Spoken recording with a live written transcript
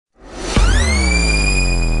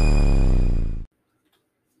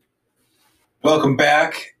Welcome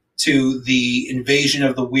back to the Invasion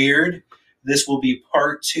of the Weird. This will be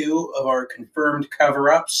part 2 of our confirmed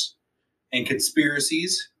cover-ups and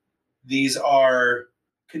conspiracies. These are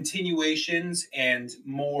continuations and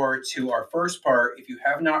more to our first part. If you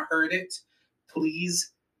have not heard it,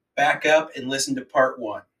 please back up and listen to part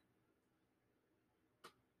 1.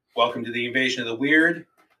 Welcome to the Invasion of the Weird.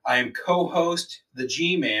 I am co-host, the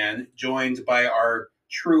G-Man, joined by our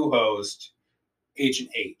true host,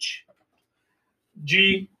 Agent H.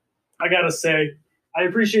 G, I gotta say, I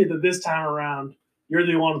appreciate that this time around, you're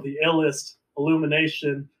the one with the illest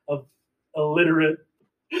illumination of alliteration.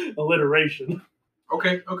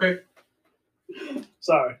 Okay.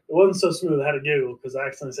 Sorry, it wasn't so smooth. I had to giggle because I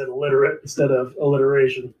accidentally said illiterate instead of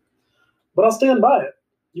alliteration. But I'll stand by it.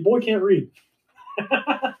 Your boy can't read.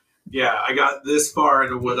 Yeah, I got this far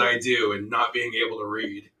into what I do and not being able to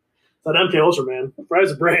read. It's that MK Ultra, man. Fries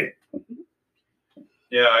the brain.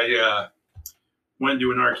 Yeah, I went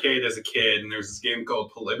to an arcade as a kid, and there's this game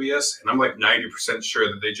called Polybius, and I'm like 90%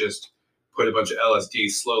 sure that they just put a bunch of LSD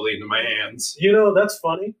slowly into my hands. You know, that's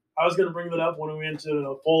funny. I was going to bring that up when we went to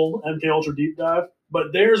a full MK Ultra deep dive,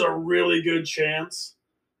 but there's a really good chance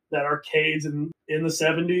that arcades in the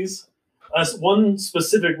 70s, one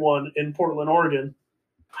specific one in Portland, Oregon,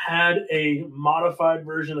 had a modified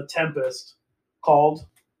version of Tempest called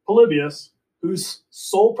Polybius, whose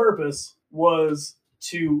sole purpose was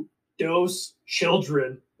to dose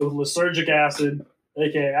children with lysergic acid,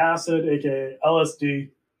 aka LSD,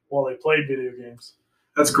 while they played video games.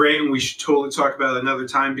 That's great, and we should totally talk about it another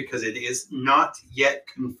time because it is not yet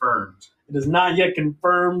confirmed. It is not yet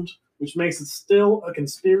confirmed, which makes it still a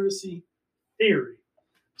conspiracy theory.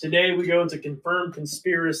 Today we go into confirmed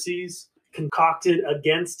conspiracies concocted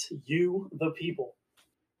against you, the people.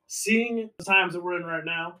 Seeing the times that we're in right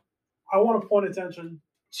now, I want to point attention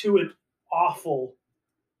to an awful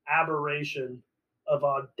aberration of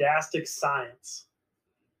audastic science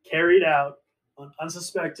carried out on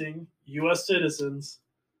unsuspecting U.S. citizens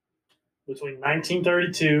between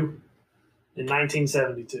 1932 and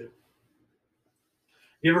 1972.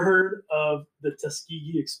 You ever heard of the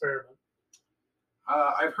Tuskegee experiment?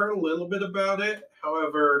 I've heard a little bit about it.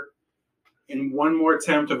 However, in one more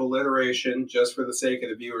attempt of alliteration, just for the sake of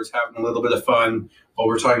the viewers having a little bit of fun while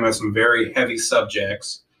we're talking about some very heavy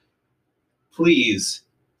subjects, please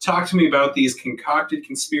talk to me about these concocted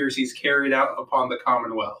conspiracies carried out upon the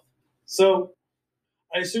Commonwealth. So,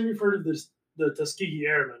 I assume you've heard of the Tuskegee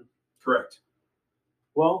Airmen. Correct.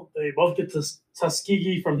 Well, they both get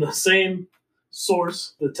Tuskegee from the same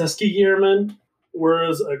source. The Tuskegee Airmen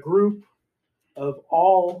was a group of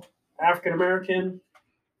all African-American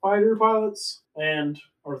fighter pilots and,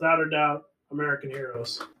 without a doubt, American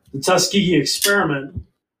heroes. The Tuskegee experiment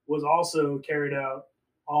was also carried out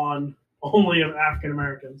on only African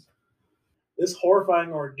Americans. This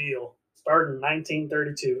horrifying ordeal started in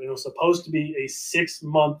 1932 and it was supposed to be a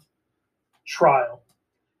 6-month trial.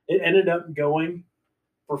 It ended up going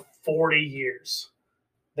for 40 years.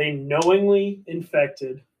 They knowingly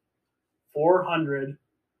infected 400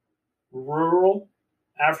 rural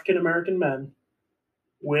African American men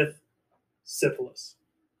with syphilis.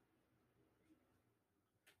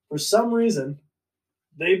 For some reason,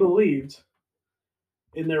 they believed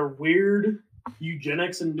in their weird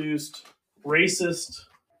eugenics-induced racist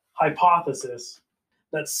hypothesis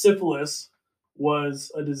that syphilis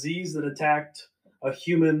was a disease that attacked a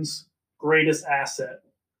human's greatest asset.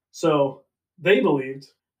 So they believed,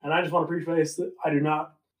 and I just want to preface that I do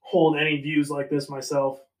not hold any views like this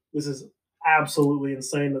myself. This is absolutely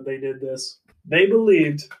insane that they did this. They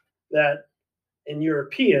believed that in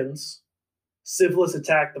Europeans, syphilis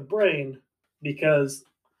attacked the brain because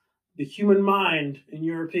the human mind in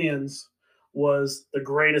Europeans was the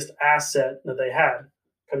greatest asset that they had.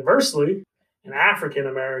 Conversely, in African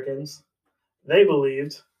Americans, they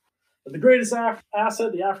believed that the greatest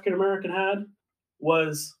asset the African American had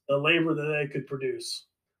was the labor that they could produce.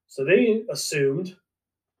 So they assumed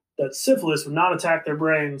that syphilis would not attack their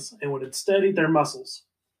brains and would instead eat their muscles.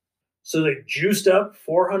 So they juiced up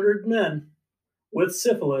 400 men with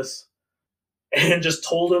syphilis and just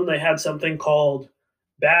told them they had something called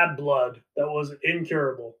bad blood that was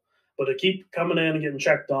incurable, but to keep coming in and getting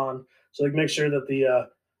checked on so they can make sure that the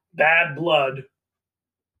bad blood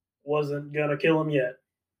wasn't going to kill them yet.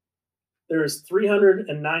 There's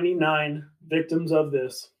 399 victims of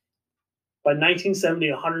this. By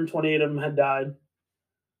 1970, 128 of them had died.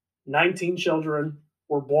 19 children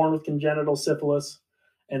were born with congenital syphilis,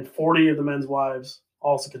 and 40 of the men's wives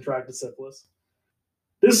also contracted syphilis.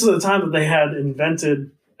 This is the time that they had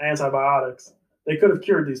invented antibiotics. They could have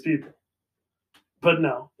cured these people. But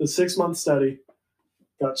no, the 6-month study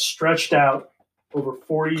got stretched out over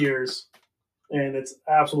 40 years, and it's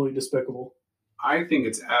absolutely despicable. I think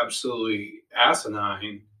it's absolutely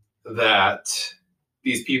asinine that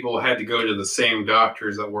these people had to go to the same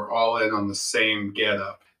doctors that were all in on the same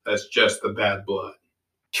getup. That's just the bad blood.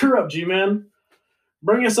 Cheer up, G-Man.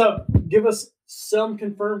 Bring us up. Give us some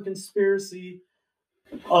confirmed conspiracy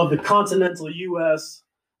of the continental U.S.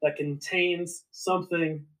 that contains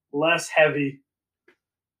something less heavy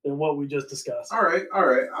than what we just discussed. All right.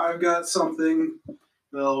 I've got something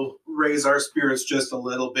that'll raise our spirits just a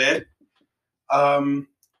little bit.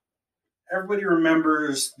 Everybody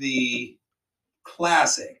remembers the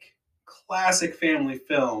classic family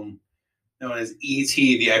film known as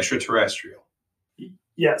E.T. the Extraterrestrial.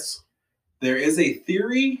 Yes. There is a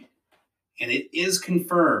theory, and it is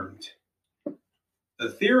confirmed. The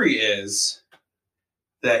theory is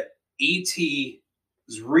that E.T.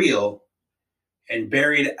 is real and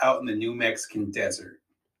buried out in the New Mexican desert.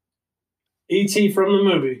 E.T. from the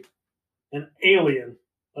movie, an alien,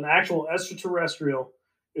 an actual extraterrestrial,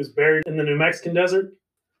 is buried in the New Mexican desert?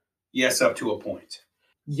 Yes, up to a point.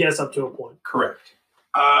 Yes, up to a point. Correct.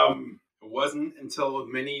 It wasn't until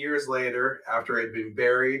many years later, after it had been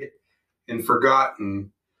buried and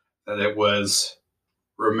forgotten, that it was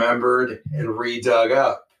remembered and redug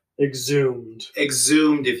up. Exhumed,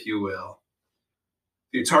 if you will.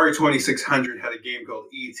 The Atari 2600 had a game called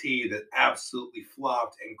E.T. that absolutely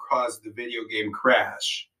flopped and caused the video game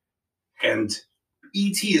crash. And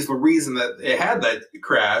E.T. is the reason that it had that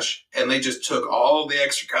crash, and they just took all the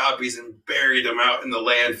extra copies and buried them out in the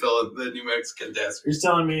landfill of the New Mexican desert. You're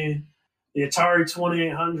telling me the Atari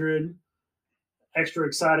 2800 extra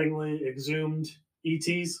excitingly exhumed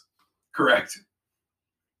ETs? Correct.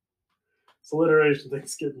 This alliteration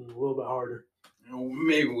thing's getting a little bit harder.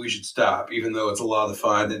 Maybe we should stop, even though it's a lot of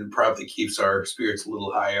fun, and it probably keeps our spirits a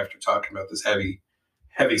little high after talking about this heavy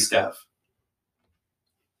stuff.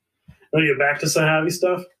 Want to get back to some heavy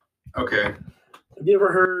stuff? Okay. Have you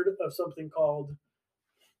ever heard of something called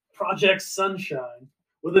Project Sunshine?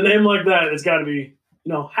 With a name like that, it's got to be,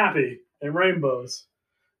 happy and rainbows.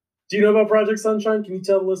 Do you know about Project Sunshine? Can you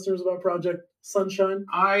tell the listeners about Project Sunshine?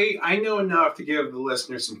 I know enough to give the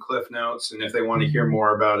listeners some cliff notes, and if they want to hear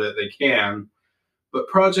more about it, they can. But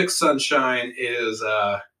Project Sunshine is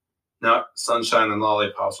not sunshine and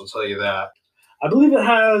lollipops, I'll tell you that. I believe it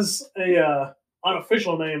has a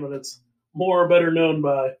unofficial name, and it's more or better known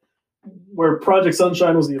by where Project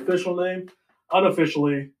Sunshine was the official name.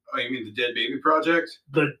 Unofficially. Oh, you mean the Dead Baby Project?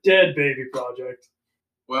 The Dead Baby Project.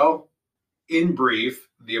 Well, in brief,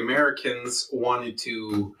 the Americans wanted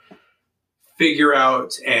to figure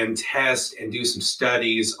out and test and do some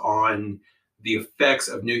studies on the effects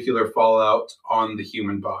of nuclear fallout on the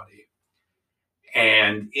human body.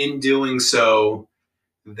 And in doing so,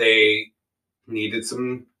 they needed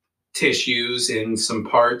some tissues and some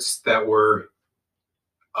parts that were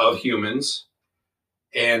of humans.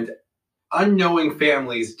 And unknowing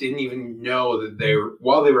families didn't even know that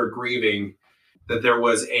while they were grieving, that there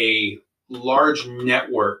was a large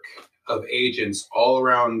network of agents all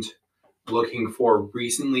around looking for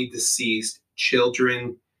recently deceased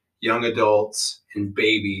children, young adults, and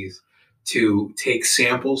babies to take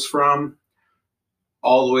samples from,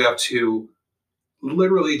 all the way up to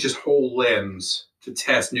literally just whole limbs to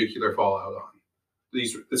test nuclear fallout on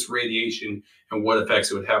this radiation and what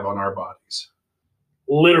effects it would have on our bodies.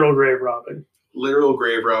 Literal grave robbing. Literal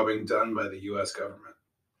grave robbing done by the U.S. government.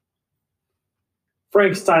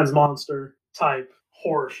 Frankenstein's monster type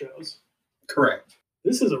horror shows. Correct.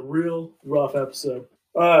 This is a real rough episode.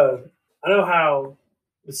 I know how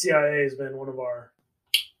the CIA has been one of our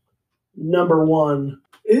number one.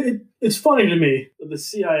 It's funny to me that the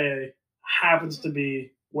CIA happens to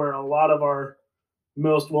be where a lot of our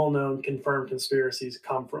most well-known confirmed conspiracies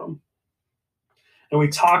come from. And we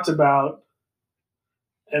talked about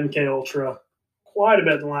MK Ultra quite a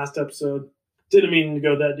bit in the last episode. Didn't mean to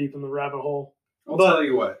go that deep in the rabbit hole. I'll tell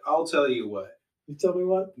you what. You tell me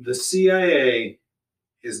what? The CIA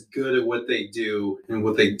is good at what they do, and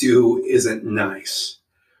what they do isn't nice.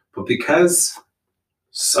 But because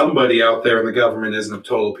somebody out there in the government isn't a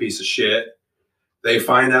total piece of shit, they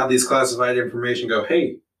find out these classified information, go,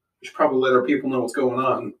 hey, we should probably let our people know what's going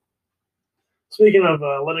on. Speaking of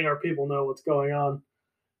letting our people know what's going on,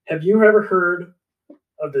 have you ever heard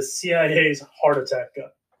of the CIA's heart attack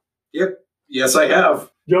gun? Yep. Yes, I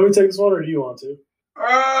have. Do you want me to take this one, or do you want to?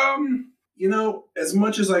 As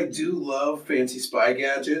much as I do love fancy spy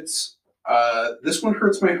gadgets, this one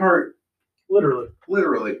hurts my heart. Literally.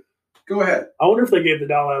 Go ahead. I wonder if they gave the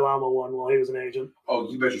Dalai Lama one while he was an agent.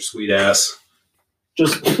 Oh, you bet your sweet ass.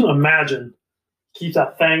 Just imagine. Keep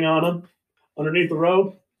that thing on him underneath the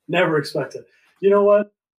robe. Never expect it. You know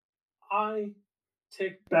what? I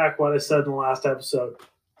take back what I said in the last episode.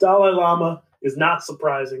 Dalai Lama is not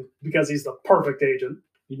surprising because he's the perfect agent.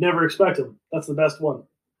 You'd never expect him. That's the best one.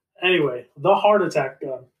 Anyway, the heart attack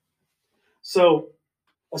gun. So,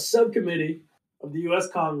 a subcommittee of the U.S.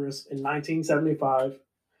 Congress in 1975,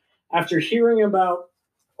 after hearing about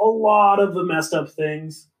a lot of the messed up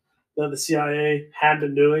things that the CIA had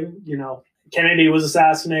been doing, Kennedy was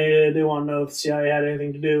assassinated. They want to know if the CIA had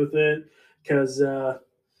anything to do with it because,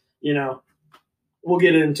 we'll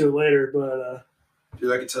get into it later, but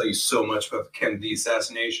Dude, I could tell you so much about the Kennedy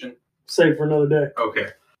assassination. save for another day. Okay.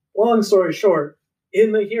 Long story short,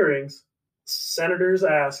 in the hearings, senators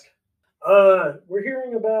ask, we're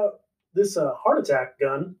hearing about this heart attack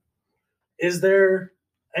gun. Is there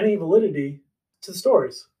any validity to the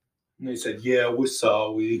stories? And they said, yeah, we're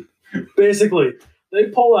sorry. Basically, they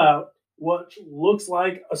pull out what looks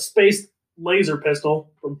like a space laser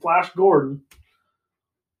pistol from Flash Gordon,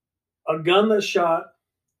 a gun that shot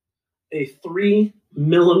a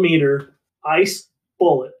 3mm ice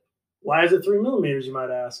bullet. Why is it 3mm, you might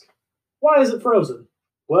ask? Why is it frozen?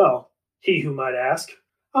 Well, he who might ask,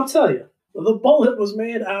 I'll tell you. The bullet was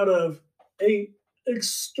made out of a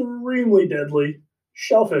extremely deadly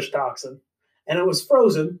shellfish toxin, and it was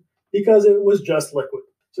frozen because it was just liquid.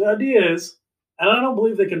 So the idea is, and I don't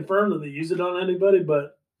believe they confirmed that they used it on anybody,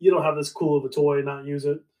 but you don't have this cool of a toy and not use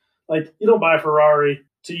it. Like, you don't buy a Ferrari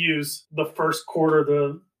to use the first quarter of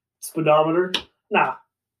the speedometer. Nah,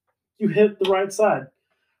 you hit the right side.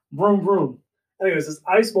 Vroom, vroom. Anyways, this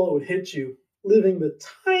ice bullet would hit you, leaving the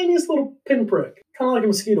tiniest little pinprick, kind of like a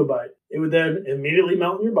mosquito bite. It would then immediately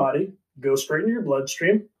melt in your body, go straight into your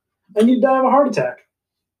bloodstream, and you'd die of a heart attack.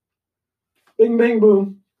 Bing, bang,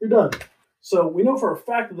 boom, you're done. So we know for a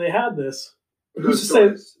fact that they had this. Who's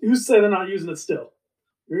to say they're not using it still?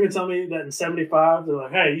 You're going to tell me that in 75, they're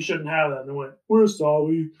like, hey, you shouldn't have that. And they went, we're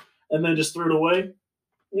sorry. And then just threw it away?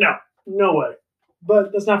 No way.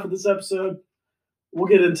 But that's not for this episode. We'll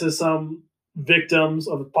get into some victims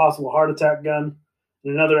of a possible heart attack gun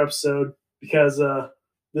in another episode because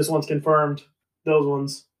this one's confirmed. Those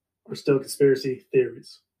ones are still conspiracy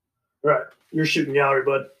theories. All right, your shooting gallery,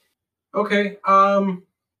 bud. Okay, how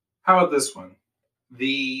about this one?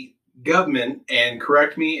 The government, and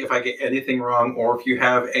correct me if I get anything wrong or if you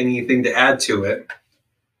have anything to add to it,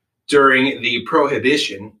 during the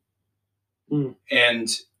Prohibition and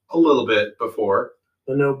a little bit before.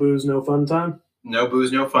 The no booze, no fun time? No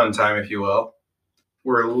booze, no fun time, if you will.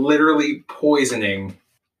 We're literally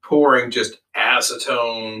pouring just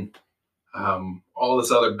acetone, all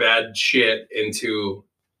this other bad shit into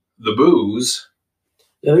the booze.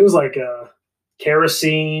 Yeah, I think it was like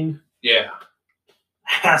kerosene. Yeah.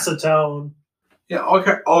 Acetone. Yeah,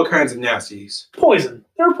 all kinds of nasties. Poison.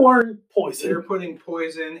 They're pouring poison. They're putting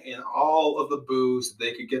poison in all of the booze that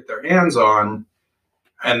they could get their hands on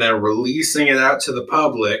and then releasing it out to the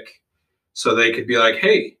public so they could be like,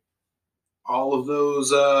 hey, all of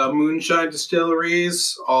those moonshine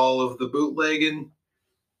distilleries, all of the bootlegging,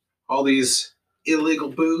 all these illegal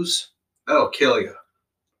booze, that'll kill you.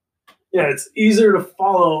 Yeah, it's easier to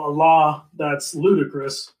follow a law that's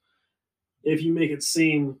ludicrous if you make it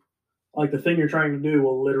seem like the thing you're trying to do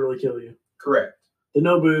will literally kill you. Correct. The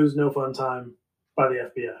no booze, no fun time by the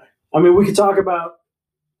FBI. I mean, we could talk about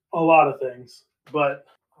a lot of things, but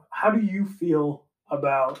how do you feel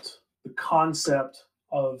about the concept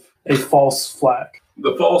of a false flag?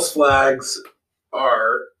 The false flags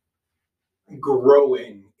are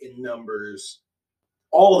growing in numbers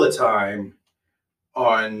all the time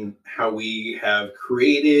on how we have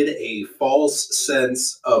created a false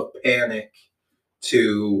sense of panic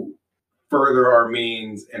to further our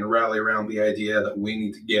means and rally around the idea that we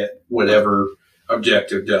need to get whatever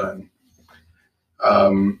objective done.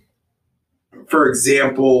 For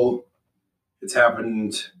example, it's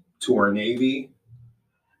happened to our Navy.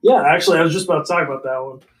 Yeah, actually, I was just about to talk about that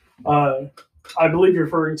one. I believe you're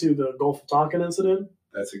referring to the Gulf of Tonkin incident.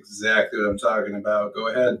 That's exactly what I'm talking about. Go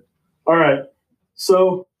ahead. All right.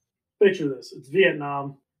 So, picture this. It's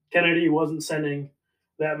Vietnam. Kennedy wasn't sending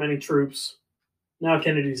that many troops. Now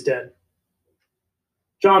Kennedy's dead.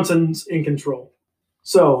 Johnson's in control.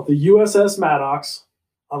 So, the USS Maddox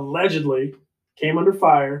allegedly came under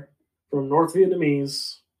fire from North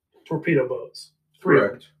Vietnamese torpedo boats.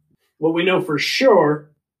 Correct. What we know for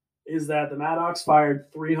sure is that the Maddox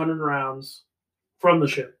fired 300 rounds from the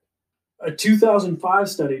ship. A 2005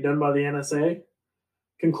 study done by the NSA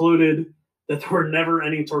concluded that there were never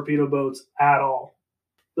any torpedo boats at all.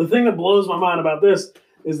 The thing that blows my mind about this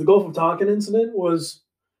is the Gulf of Tonkin incident was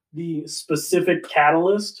the specific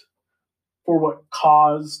catalyst for what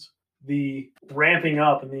caused the ramping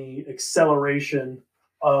up and the acceleration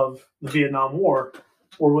of the Vietnam War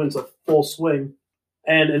were into full swing.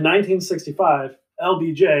 And in 1965,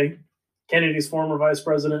 LBJ, Kennedy's former vice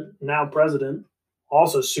president, now president,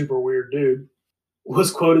 also super weird dude,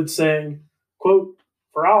 was quoted saying, quote,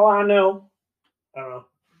 "For all I know," I don't know,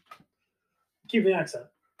 keep the accent,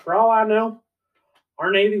 "for all I know,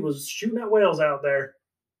 our Navy was shooting at whales out there,"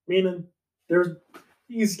 meaning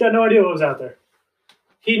he's got no idea what was out there.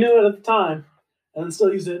 He knew it at the time, and then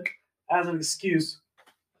still used it as an excuse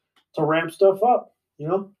to ramp stuff up, you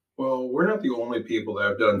know? Well, we're not the only people that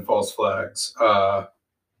have done false flags. Have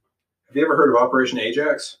you ever heard of Operation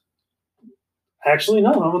Ajax? Actually,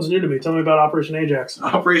 no, that one's new to me. Tell me about Operation Ajax.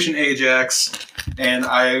 Operation Ajax, and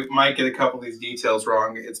I might get a couple of these details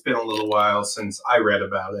wrong. It's been a little while since I read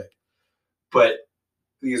about it. But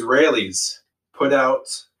the Israelis put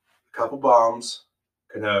out a couple bombs,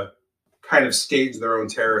 gonna kind of stage their own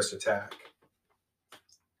terrorist attack.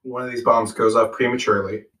 One of these bombs goes off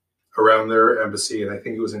prematurely around their embassy, and I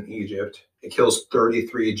think it was in Egypt. It kills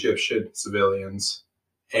 33 Egyptian civilians,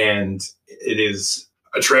 and it is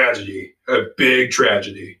a tragedy, a big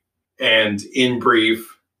tragedy. And in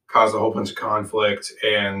brief, caused a whole bunch of conflict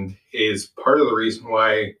and is part of the reason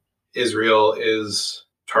why Israel is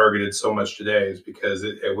targeted so much today, is because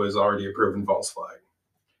it was already a proven false flag.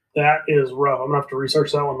 That is rough. I'm going to have to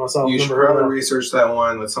research that one myself. You should probably research that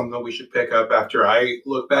one. That's something we should pick up after I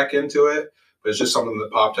look back into it. But it's just something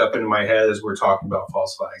that popped up into my head as we're talking about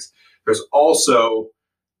false flags. There's also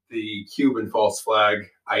the Cuban false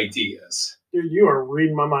flag ideas. Dude, you are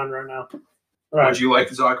reading my mind right now. All right. Would you like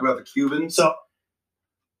to talk about the Cubans? So,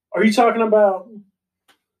 are you talking about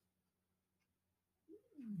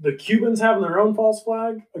the Cubans having their own false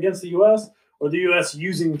flag against the U.S., or the U.S.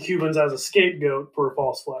 using Cubans as a scapegoat for a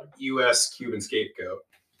false flag? U.S.-Cuban scapegoat.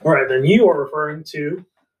 All right, then you are referring to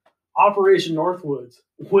Operation Northwoods,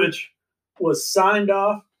 which was signed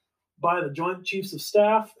off by the Joint Chiefs of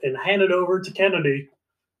Staff and handed over to Kennedy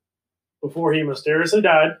before he mysteriously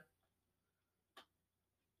died.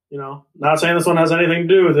 You know, not saying this one has anything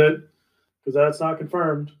to do with it, because that's not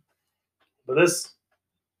confirmed. But this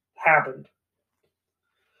happened.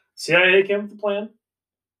 CIA came with the plan.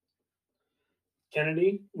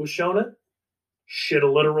 Kennedy was shown it. Shit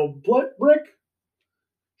a literal brick.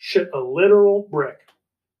 Shit a literal brick.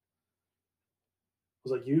 I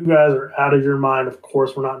was like, you guys are out of your mind. Of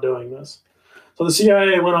course we're not doing this. So the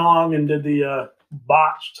CIA went along and did the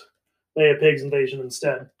botched Bay of Pigs invasion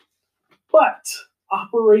instead. But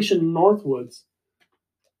Operation Northwoods,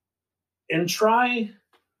 and try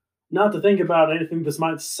not to think about anything this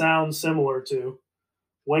might sound similar to.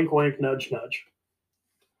 Wink, wink, nudge, nudge.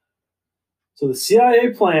 So the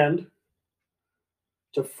CIA planned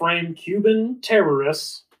to frame Cuban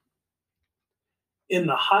terrorists in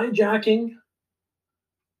the hijacking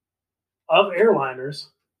of airliners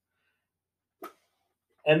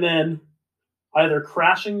and then either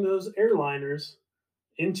crashing those airliners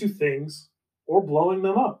into things or blowing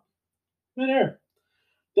them up midair.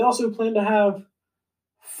 They also plan to have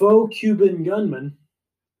faux Cuban gunmen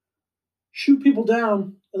shoot people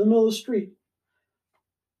down in the middle of the street.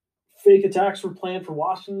 Fake attacks were planned for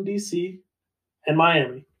Washington, D.C. and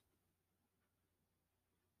Miami.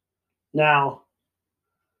 Now,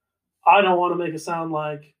 I don't want to make it sound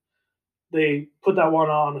like they put that one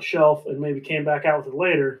on a shelf and maybe came back out with it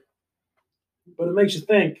later, but it makes you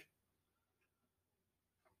think,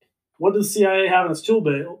 what does the CIA have in its tool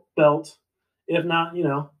belt, if not,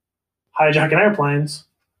 hijacking airplanes,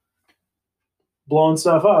 blowing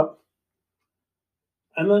stuff up,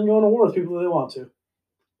 and then going to war with people that they want to?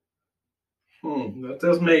 That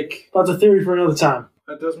does make... That's a theory for another time.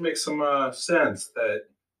 That does make some sense, that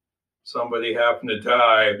somebody happened to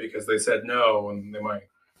die because they said no, and they might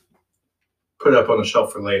put it up on the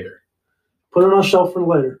shelf for later. Put it on a shelf for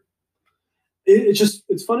later.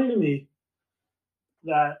 It's funny to me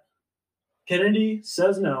that Kennedy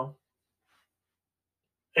says no.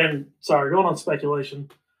 And, sorry, going on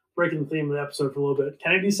speculation, breaking the theme of the episode for a little bit.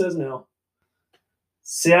 Kennedy says no.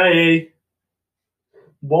 CIA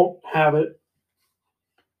won't have it.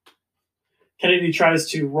 Kennedy tries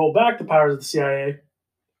to roll back the powers of the CIA.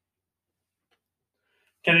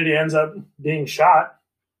 Kennedy ends up being shot.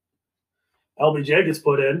 LBJ gets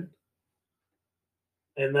put in.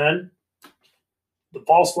 And then the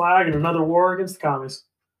false flag and another war against the commies.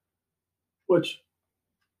 Which,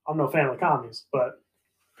 I'm no fan of the commies, but...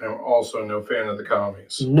 I'm also no fan of the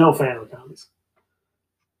commies. No fan of the commies.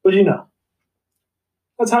 But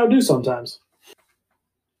that's how I do sometimes.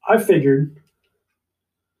 I figured...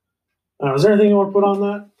 is there anything you want to put on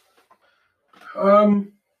that?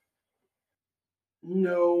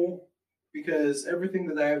 No. because everything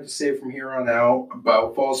that I have to say from here on out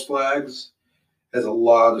about false flags has a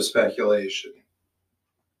lot of speculation.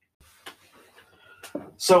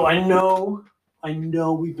 So I know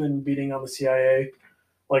we've been beating on the CIA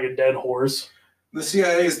like a dead horse. The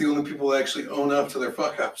CIA is the only people that actually own up to their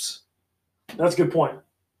fuck-ups. That's a good point.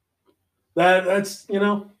 That's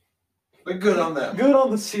But good on them. good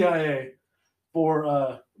on the CIA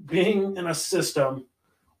for being in a system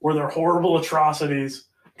where their horrible atrocities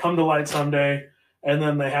come to light someday, and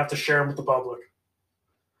then they have to share them with the public.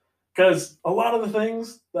 Because a lot of the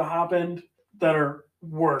things that happened that are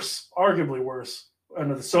worse, arguably worse,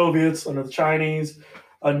 under the Soviets, under the Chinese,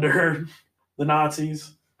 under the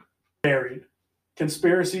Nazis, buried.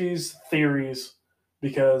 Conspiracies, theories,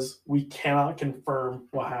 because we cannot confirm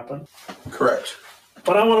what happened. Correct.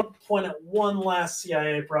 But I want to point out one last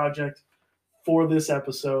CIA project for this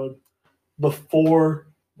episode before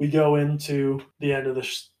we go into the end of the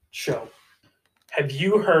show. Have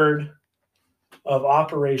you heard of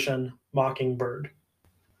Operation Mockingbird?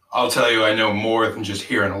 I'll tell you, I know more than just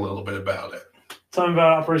hearing a little bit about it. Tell me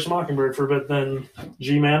about Operation Mockingbird for a bit then,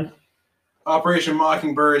 G-Man. Operation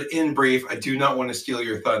Mockingbird, in brief, I do not want to steal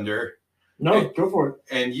your thunder. No, go for it.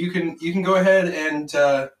 And you can go ahead and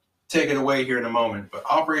take it away here in a moment. But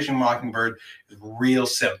Operation Mockingbird is real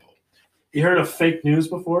simple. You heard of fake news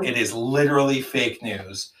before? It is literally fake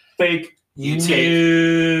news. Fake You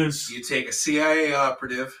news. You take a CIA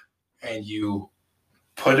operative and you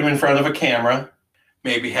put him in front of a camera,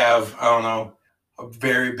 maybe have, I don't know, a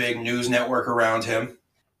very big news network around him,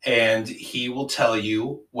 and he will tell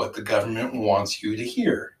you what the government wants you to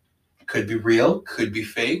hear. Could be real, could be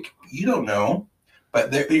fake, you don't know.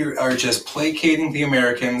 But they are just placating the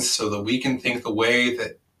Americans so that we can think the way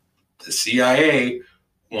that the CIA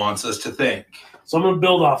wants us to think. So I'm going to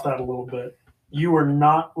build off that a little bit. You are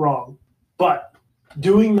not wrong. But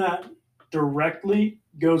doing that directly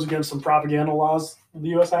goes against some propaganda laws the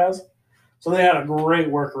U.S. has. So they had a great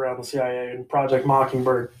workaround, the CIA, in Project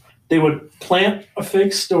Mockingbird. They would plant a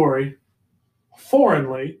fake story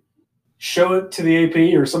foreignly, show it to the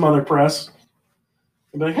AP or some other press,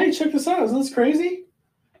 and be like, hey, check this out. Isn't this crazy?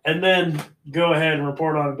 And then go ahead and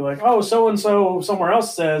report on it and be like, oh, so-and-so somewhere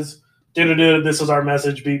else says, this is our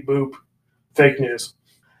message, beep, boop, fake news.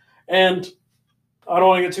 And I don't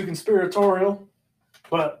want to get too conspiratorial,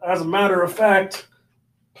 but as a matter of fact,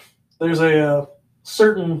 there's a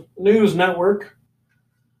certain news network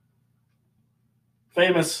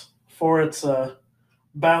famous for its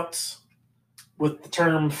bouts with the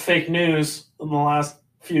term fake news in the last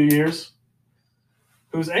few years,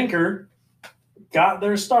 whose anchor got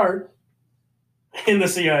their start in the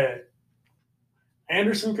CIA.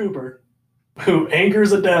 Anderson Cooper, who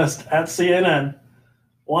anchors a desk at CNN,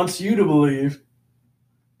 wants you to believe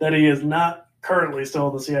that he is not currently still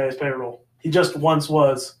on the CIA's payroll. He just once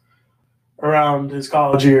was around his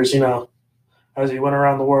college years, as he went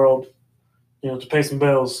around the world, to pay some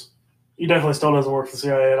bills. He definitely still doesn't work for the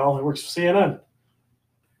CIA at all. He works for CNN.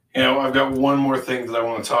 I've got one more thing that I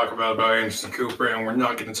want to talk about Anderson Cooper, and we're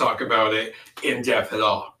not going to talk about it in depth at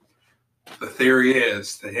all. The theory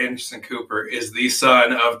is that Anderson Cooper is the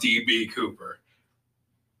son of D.B. Cooper.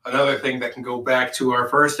 Another thing that can go back to our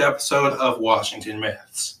first episode of Washington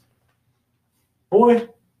Myths. Boy,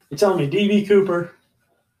 you're telling me D.B. Cooper.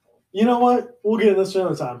 You know what? We'll get this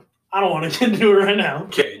another time. I don't want to get into it right now.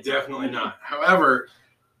 Okay, definitely not. However,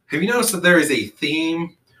 have you noticed that there is a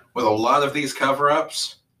theme with a lot of these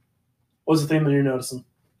cover-ups? What's the theme that you're noticing?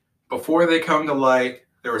 Before they come to light,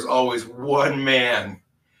 there is always one man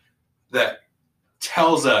that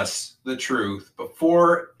tells us the truth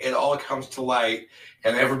before it all comes to light,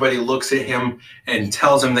 and everybody looks at him and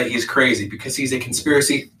tells him that he's crazy because he's a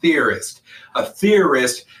conspiracy theorist. A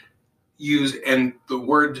theorist and the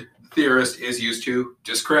word theorist is used to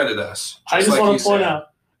discredit us. I just want to point out,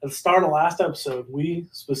 at the start of the last episode, we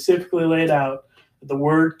specifically laid out that the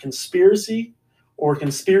word conspiracy or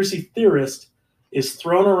conspiracy theorist is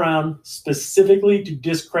thrown around specifically to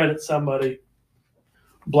discredit somebody,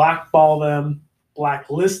 blackball them,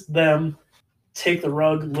 blacklist them, take the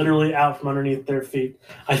rug literally out from underneath their feet.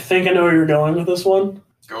 I think I know where you're going with this one.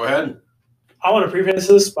 Go ahead. I want to preface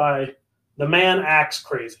this by the man acts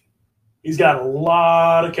crazy. He's got a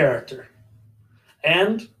lot of character.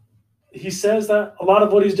 And he says that a lot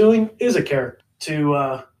of what he's doing is a character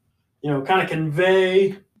to, kind of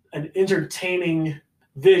convey an entertaining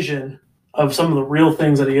vision of some of the real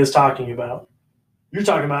things that he is talking about. You're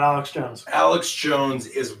talking about Alex Jones. Alex Jones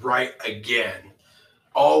is right again.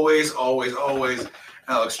 Always, always, always.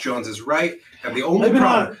 Alex Jones is right. And the only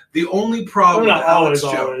problem with Alex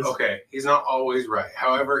Jones, okay, he's not always right.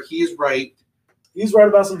 However, he is right. He's right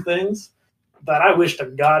about some things. that I wish to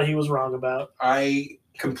God he was wrong about. I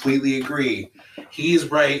completely agree. He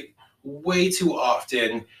is right way too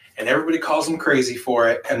often, and everybody calls him crazy for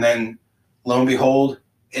it. And then, lo and behold,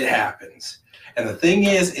 it happens. And the thing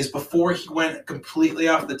is before he went completely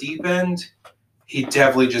off the deep end, he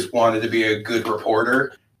definitely just wanted to be a good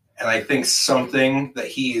reporter. And I think something that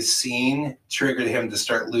he has seen triggered him to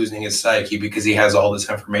start losing his psyche because he has all this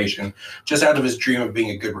information just out of his dream of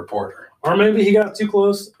being a good reporter. Or maybe he got too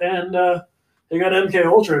close and they got MK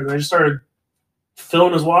Ultra and they just started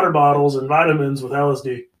filling his water bottles and vitamins with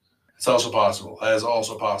LSD. It's also possible. That is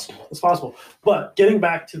also possible. It's possible. But getting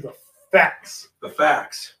back to the facts. The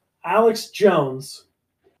facts. Alex Jones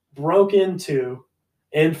broke into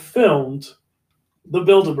and filmed the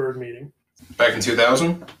Bilderberg meeting. Back in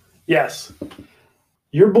 2000? Yes.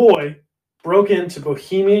 Your boy broke into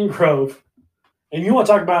Bohemian Grove. And you want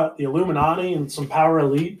to talk about the Illuminati and some power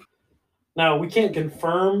elite? Now, we can't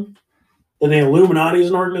confirm that the Illuminati is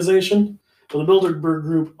an organization, but the Bilderberg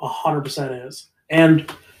Group 100% is. And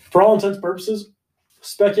for all intents and purposes,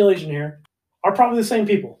 speculation here, are probably the same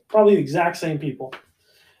people, probably the exact same people.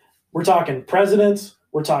 We're talking presidents,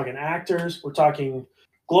 we're talking actors, we're talking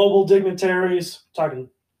global dignitaries, we're talking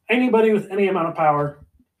anybody with any amount of power,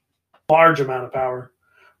 large amount of power.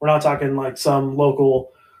 We're not talking like some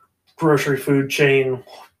local grocery food chain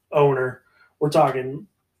owner. We're talking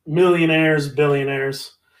millionaires,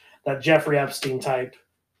 billionaires, that Jeffrey Epstein type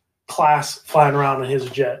class flying around in his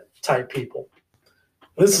jet type people.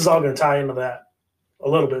 This is all going to tie into that a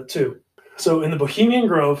little bit too. So in the Bohemian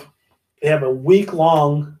Grove, they have a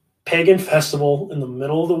week-long pagan festival in the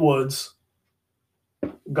middle of the woods,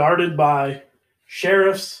 guarded by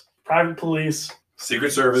sheriffs, private police,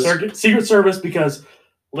 Secret Service. Secret Service, because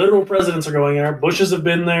literal presidents are going there. Bushes have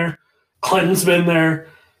been there. Clinton's been there.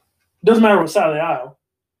 Doesn't matter what side of the aisle.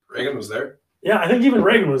 Reagan was there. Yeah, I think even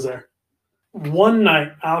Reagan was there. One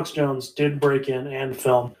night, Alex Jones did break in and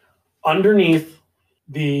film underneath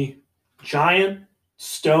the giant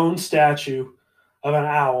stone statue of an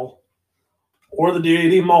owl, or the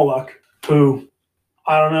deity Moloch, who,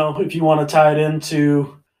 I don't know if you want to tie it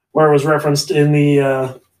into where it was referenced in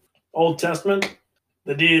the Old Testament,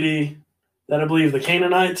 the deity that I believe the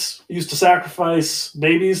Canaanites used to sacrifice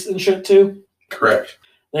babies and shit to. Correct.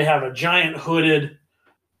 They have a giant hooded,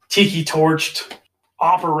 tiki-torched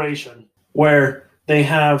operation where they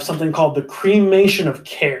have something called the cremation of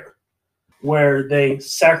care, where they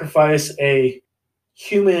sacrifice a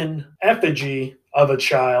human effigy of a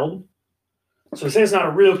child. So they say it's not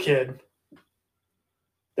a real kid.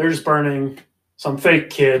 They're just burning some fake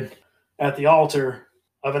kid at the altar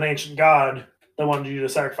of an ancient god that wanted you to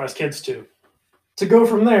sacrifice kids to. To go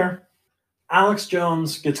from there, Alex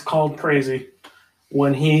Jones gets called crazy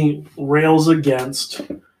when he rails against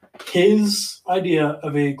his idea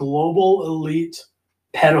of a global elite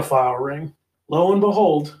pedophile ring. Lo and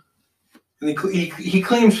behold. And he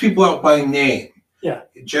claims people out by name. Yeah.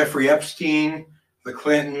 Jeffrey Epstein, the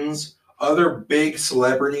Clintons, other big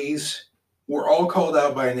celebrities were all called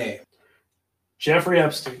out by name. Jeffrey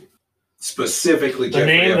Epstein. Specifically the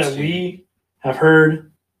Jeffrey name Epstein. That we have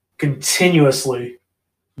heard continuously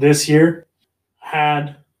this year,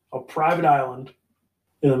 had a private island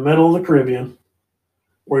in the middle of the Caribbean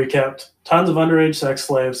where he kept tons of underage sex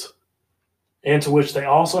slaves, and to which they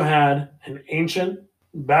also had an ancient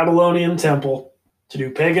Babylonian temple to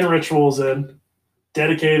do pagan rituals in,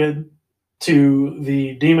 dedicated to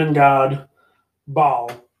the demon god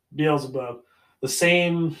Baal, Beelzebub, the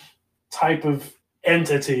same type of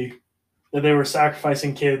entity that they were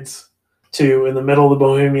sacrificing kids to in the middle of the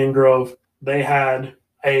Bohemian Grove. They had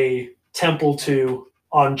a temple to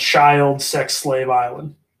on Child Sex Slave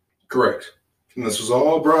Island. Correct. And this was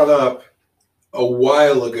all brought up a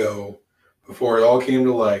while ago before it all came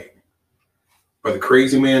to light by the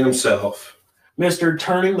crazy man himself. Mr.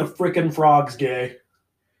 Turning the Frickin' Frogs Gay.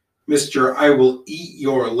 Mr. I will eat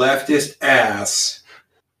your leftist ass,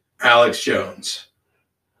 Alex Jones.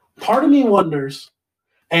 Part of me wonders,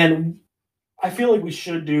 and I feel like we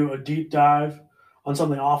should do a deep dive on some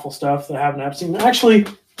of the awful stuff that happened to Epstein. Actually,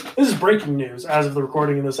 this is breaking news as of the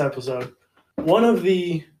recording of this episode. One of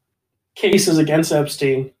the cases against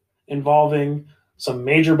Epstein involving some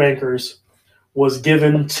major bankers was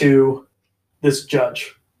given to this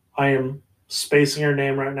judge. I am spacing her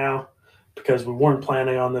name right now because we weren't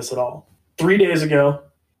planning on this at all. 3 days ago,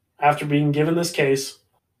 after being given this case,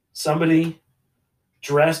 somebody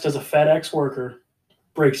dressed as a FedEx worker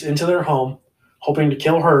breaks into their home, hoping to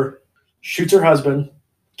kill her, shoots her husband,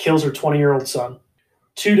 kills her 20-year-old son.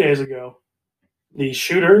 2 days ago, the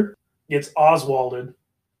shooter gets Oswalded,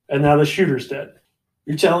 and now the shooter's dead.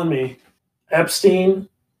 You're telling me Epstein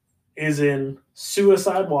is in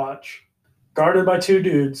suicide watch, guarded by two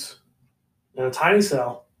dudes in a tiny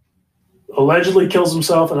cell, allegedly kills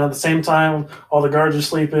himself, and at the same time, all the guards are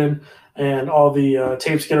sleeping and all the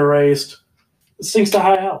tapes get erased. It stinks to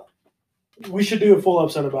high hell. We should do a full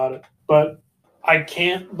episode about it, but I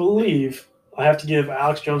can't believe I have to give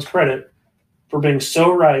Alex Jones credit for being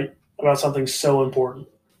so right about something so important.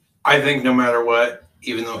 I think no matter what,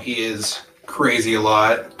 even though he is crazy a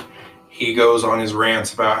lot, he goes on his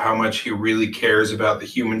rants about how much he really cares about the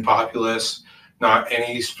human populace, not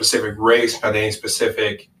any specific race, not any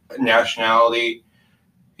specific nationality.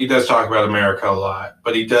 He does talk about America a lot,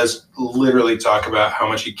 but he does literally talk about how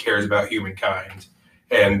much he cares about humankind.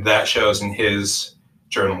 And that shows in his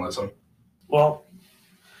journalism. Well,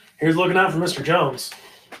 here's looking out for Mr. Jones.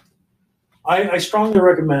 I strongly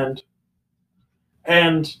recommend,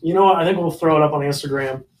 and you know what, I think we'll throw it up on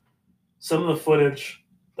Instagram, some of the footage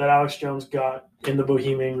that Alex Jones got in the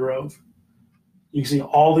Bohemian Grove. You can see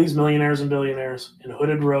all these millionaires and billionaires in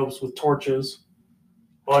hooded robes with torches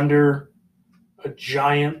under a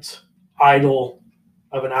giant idol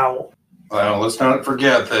of an owl. Well, let's not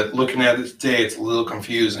forget that looking at it today, it's a little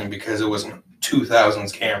confusing because it was a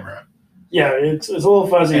 2000s camera. Yeah, it's a little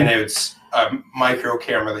fuzzy. And it's a micro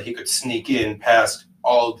camera that he could sneak in past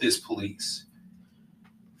all of this police.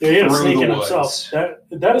 Yeah, he had to through sneak the in woods. himself.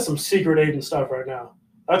 That is some secret agent stuff right now.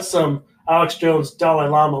 That's some Alex Jones Dalai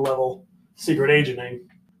Lama level secret agenting.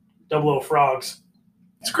 00 Frogs.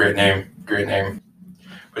 It's a great name. Great name.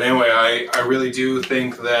 But anyway, I really do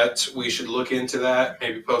think that we should look into that,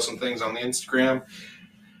 maybe post some things on the Instagram,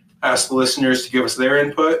 ask the listeners to give us their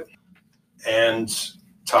input, and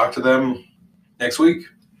talk to them next week.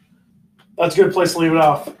 That's a good place to leave it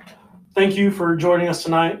off. Thank you for joining us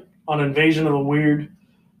tonight on Invasion of the Weird.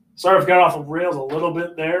 Sorry if I got off the rails a little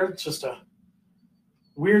bit there. It's just a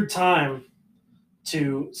weird time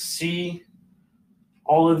to see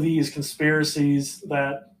all of these conspiracies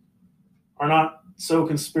that are not so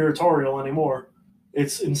conspiratorial anymore.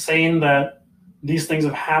 It's insane that these things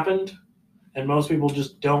have happened and most people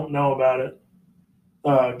just don't know about it.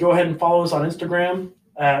 Go ahead and follow us on Instagram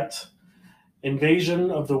at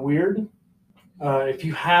Invasion of the Weird. If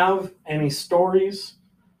you have any stories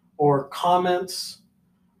or comments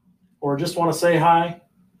or just want to say hi,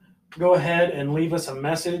 go ahead and leave us a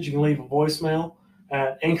message. You can leave a voicemail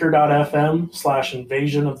at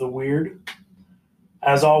anchor.fm/Invasion of the Weird.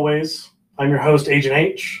 As always, I'm your host, Agent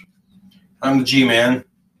H. I'm the G-Man.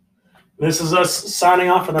 This is us signing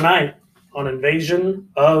off for the night on Invasion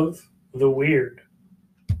of the Weird.